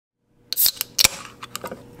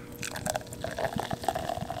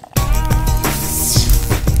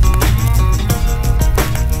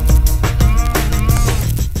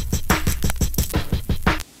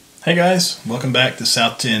Hey guys, welcome back to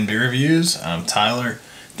South 10 Beer Reviews. I'm Tyler.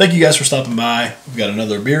 Thank you guys for stopping by. We've got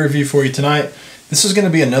another beer review for you tonight. This is going to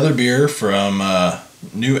be another beer from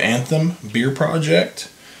new Anthem Beer Project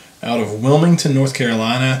out of Wilmington, North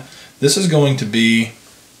Carolina. This is going to be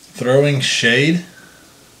Throwing Shade,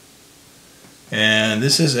 and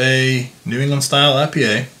this is a New England style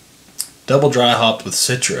IPA, double dry hopped with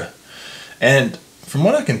Citra. And from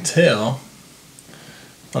what I can tell,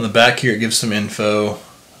 on the back here it gives some info.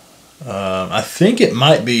 I think it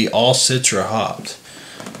might be all Citra hopped,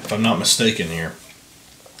 if I'm not mistaken here.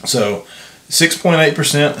 So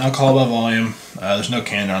 6.8% alcohol by volume. There's no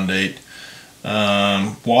can on date.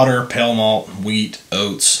 Water, pale malt, wheat,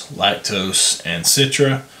 oats, lactose, and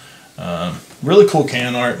Citra. Really cool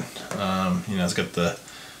can art. You know, it's got the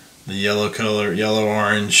yellow color, yellow,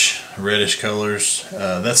 orange, reddish colors.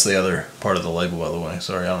 That's the other part of the label, by the way.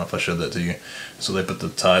 Sorry, I don't know if I showed that to you. So they put the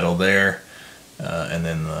title there, and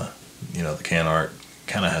then the can art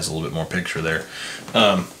kind of has a little bit more picture there.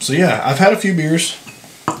 So yeah, I've had a few beers,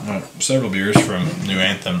 several beers from New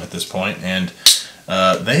Anthem at this point, and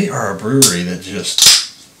they are a brewery that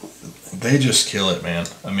they just kill it, man.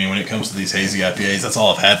 I mean, when it comes to these hazy IPAs, that's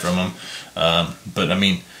all I've had from them. But I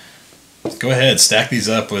mean, go ahead, stack these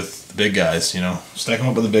up with the big guys, you know, stack them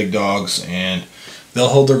up with the big dogs, and they'll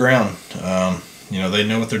hold their ground. You know, they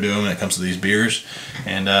know what they're doing when it comes to these beers,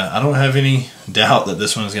 and I don't have any doubt that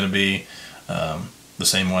this one is going to be the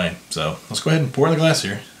same way. So let's go ahead and pour in the glass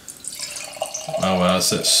here. Oh wow, it's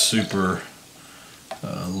that super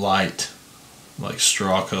light, like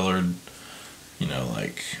straw colored, you know,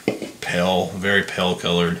 like pale, very pale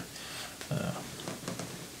colored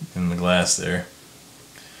in the glass there.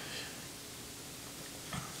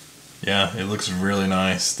 Yeah, it looks really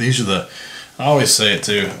nice. These are I always say it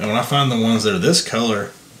too, and when I find the ones that are this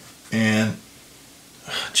color and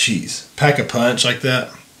geez, pack a punch like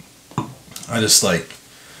that, I just like,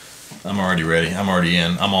 I'm already ready. I'm already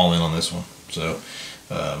in. I'm all in on this one. So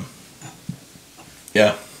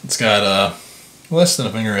yeah, it's got less than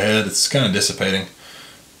a finger ahead. It's kind of dissipating.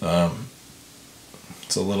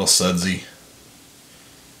 It's a little sudsy,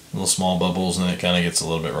 little small bubbles, and then it kind of gets a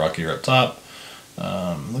little bit rockier up top.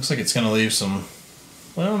 Looks like it's going to leave some,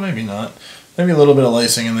 well, maybe not. Maybe a little bit of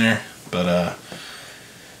lacing in there, but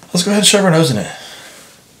let's go ahead and shove our nose in it.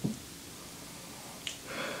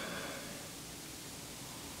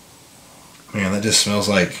 Man, that just smells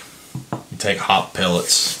like you take hop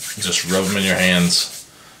pellets, you just rub them in your hands,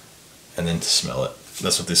 and then to smell it.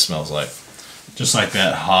 That's what this smells like. Just like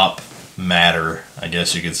that hop matter, I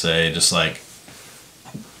guess you could say. Just like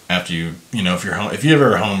after you know, if you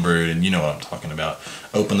ever homebrewed, and you know what I'm talking about.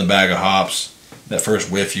 Open the bag of hops. That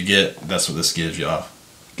first whiff you get, that's what this gives off.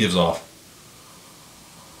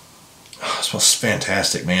 Oh, it smells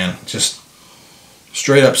fantastic, man. Just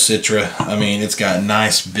straight up Citra. I mean, it's got a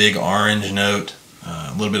nice big orange note,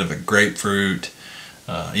 a little bit of a grapefruit,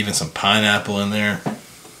 even some pineapple in there.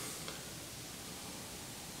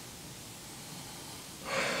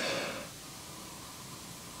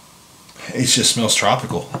 It just smells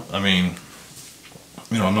tropical. I mean,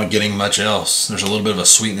 you know, I'm not getting much else. There's a little bit of a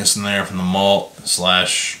sweetness in there from the malt /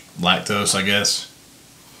 lactose, I guess.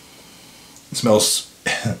 It smells,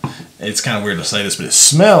 it's kind of weird to say this, but it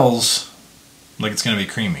smells like it's going to be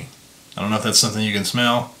creamy. I don't know if that's something you can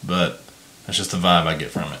smell, but that's just the vibe I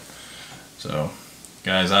get from it. So,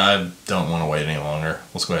 guys, I don't want to wait any longer.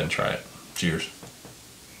 Let's go ahead and try it. Cheers.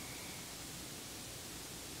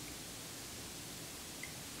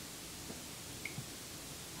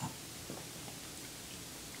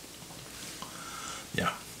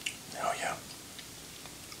 Yeah. Oh yeah.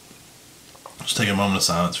 Just take a moment of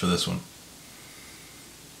silence for this one.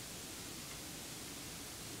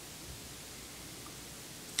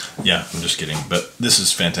 Yeah, I'm just kidding, but this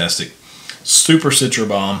is fantastic. Super Citra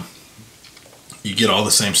bomb. You get all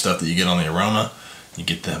the same stuff that you get on the aroma. You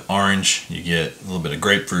get the orange, you get a little bit of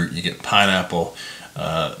grapefruit, you get pineapple,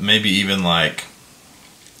 maybe even like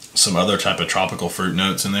some other type of tropical fruit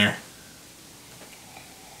notes in there.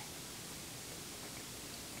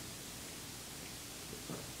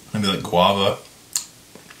 Maybe like guava,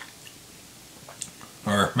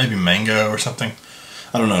 or maybe mango or something.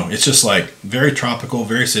 I don't know. It's just like very tropical,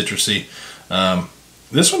 very citrusy.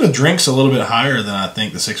 This one drinks a little bit higher than I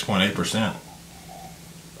think the 6.8%.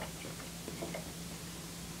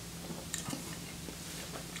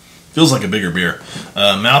 Feels like a bigger beer.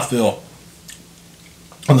 Mouthfeel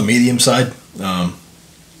on the medium side.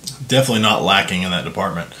 Definitely not lacking in that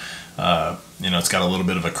department. You know, it's got a little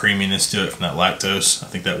bit of a creaminess to it from that lactose. I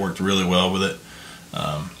think that worked really well with it.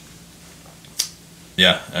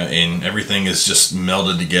 Yeah, and everything is just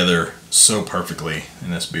melded together so perfectly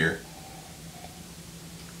in this beer.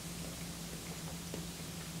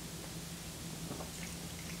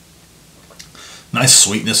 Nice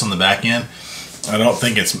sweetness on the back end. I don't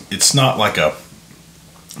think it's not like a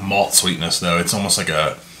malt sweetness though. It's almost like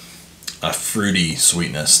a fruity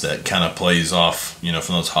sweetness that kind of plays off, you know,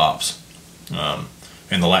 from those hops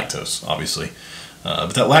and the lactose, obviously.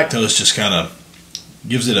 But that lactose just kind of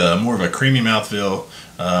gives it a more of a creamy mouthfeel,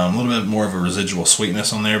 a little bit more of a residual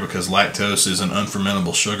sweetness on there because lactose is an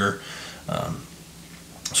unfermentable sugar.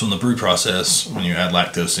 So in the brew process, when you add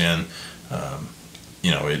lactose in, you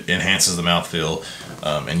know, it enhances the mouthfeel,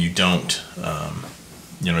 and you don't,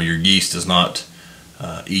 you know, your yeast does not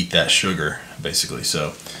eat that sugar, basically.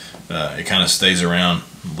 So it kind of stays around,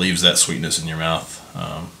 leaves that sweetness in your mouth.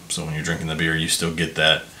 So when you're drinking the beer, you still get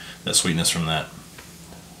that sweetness from that.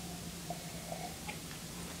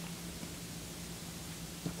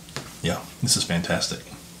 Yeah, this is fantastic.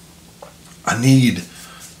 I need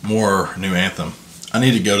more new Anthem. I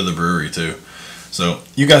need to go to the brewery too. So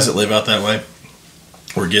you guys that live out that way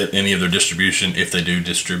or get any of their distribution, if they do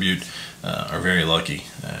distribute, are very lucky,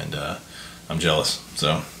 and I'm jealous.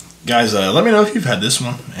 So guys, let me know if you've had this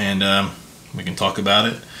one, and we can talk about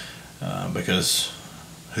it, because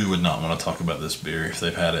who would not want to talk about this beer if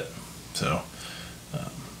they've had it? So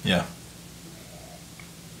yeah.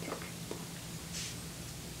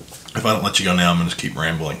 If I don't let you go now, I'm going to just keep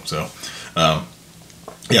rambling. So yeah,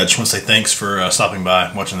 I just want to say thanks for stopping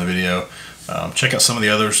by, watching the video. Check out some of the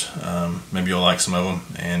others. Maybe you'll like some of them,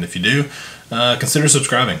 and if you do, consider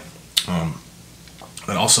subscribing.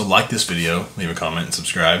 And also like this video, leave a comment and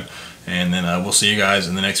subscribe, and then we'll see you guys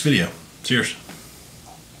in the next video. Cheers.